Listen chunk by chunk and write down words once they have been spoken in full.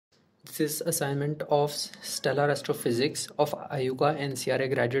This is assignment of Stellar Astrophysics of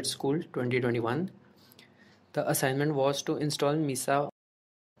IUCAA-NCRA Graduate School 2021. The assignment was to install MESA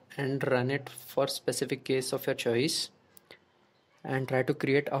and run it for specific case of your choice and try to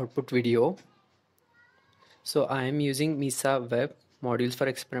create output video. So I am using MESA-Web modules for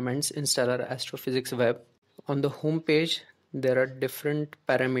experiments in Stellar Astrophysics Web. On the home page, there are different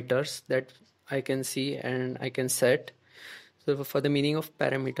parameters that I can see and I can set. So for the meaning of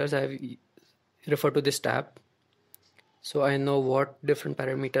parameters, I refer to this tab. So I know what different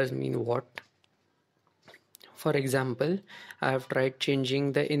parameters mean what. For example, I have tried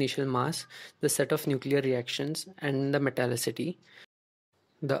changing the initial mass, the set of nuclear reactions, and the metallicity.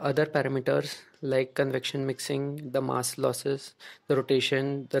 The other parameters like convection mixing, the mass losses, the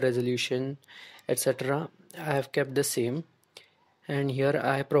rotation, the resolution, etc. I have kept the same. And here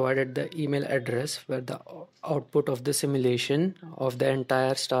I provided the email address where the output of the simulation of the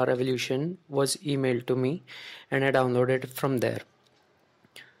entire star evolution was emailed to me, and I downloaded it from there.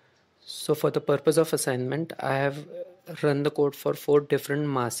 So for the purpose of assignment, I have run the code for 4 different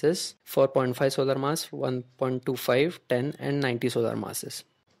masses for 0.5 solar mass, 1.25, 10 and 90 solar masses.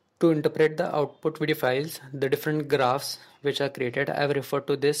 To interpret the output video files, the different graphs which are created, I have referred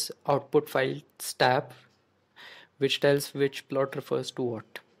to this output files tab, which tells which plot refers to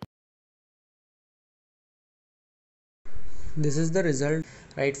what. This is the result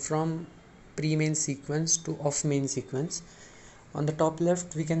right from pre-main sequence to off-main sequence. On the top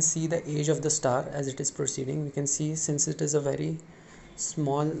left, we can see the age of the star as it is proceeding. We can see since it is a very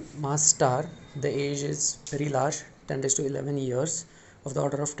small mass star, the age is very large, 10 raised to 11 years, of the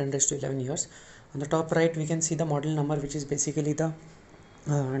order of 10 raised to 11 years. On the top right, we can see the model number, which is basically the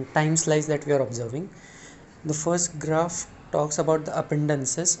time slice that we are observing. The first graph talks about the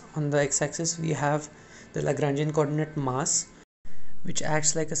abundances. On the x-axis, we have the Lagrangian coordinate mass, which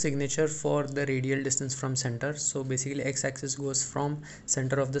acts like a signature for the radial distance from center. So basically x-axis goes from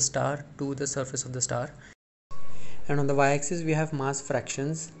center of the star to the surface of the star. And on the y-axis, we have mass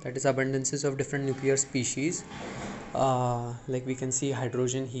fractions, that is abundances of different nuclear species, like we can see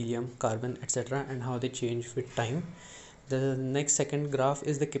hydrogen, helium, carbon, etc., and how they change with time. The next second graph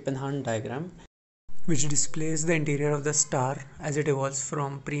is the Kippenhahn diagram, which displays the interior of the star as it evolves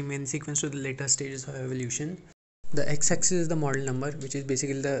from pre-main sequence to the later stages of evolution. The x-axis is the model number, which is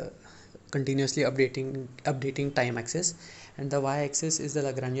basically the continuously updating time axis, and the y-axis is the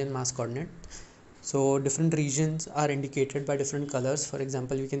Lagrangian mass coordinate. So different regions are indicated by different colors. For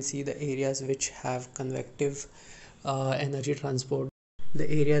example, you can see the areas which have convective energy transport, the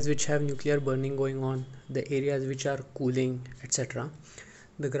areas which have nuclear burning going on, the areas which are cooling, etc.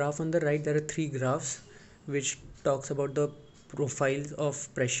 The graph on the right, there are 3 graphs which talks about the profiles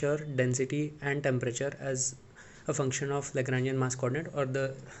of pressure, density and temperature as a function of Lagrangian mass coordinate or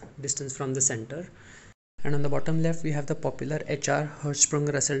the distance from the center. And on the bottom left, we have the popular HR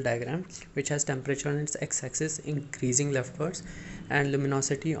Hertzsprung-Russell diagram, which has temperature on its x-axis increasing leftwards and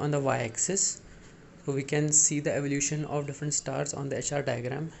luminosity on the y-axis. So we can see the evolution of different stars on the HR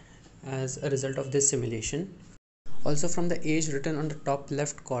diagram as a result of this simulation. Also, from the age written on the top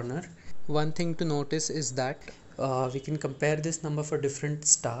left corner, one thing to notice is that we can compare this number for different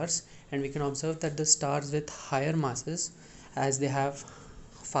stars, and we can observe that the stars with higher masses, as they have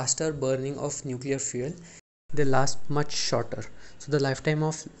faster burning of nuclear fuel, they last much shorter. So the lifetime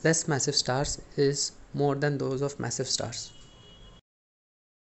of less massive stars is more than those of massive stars.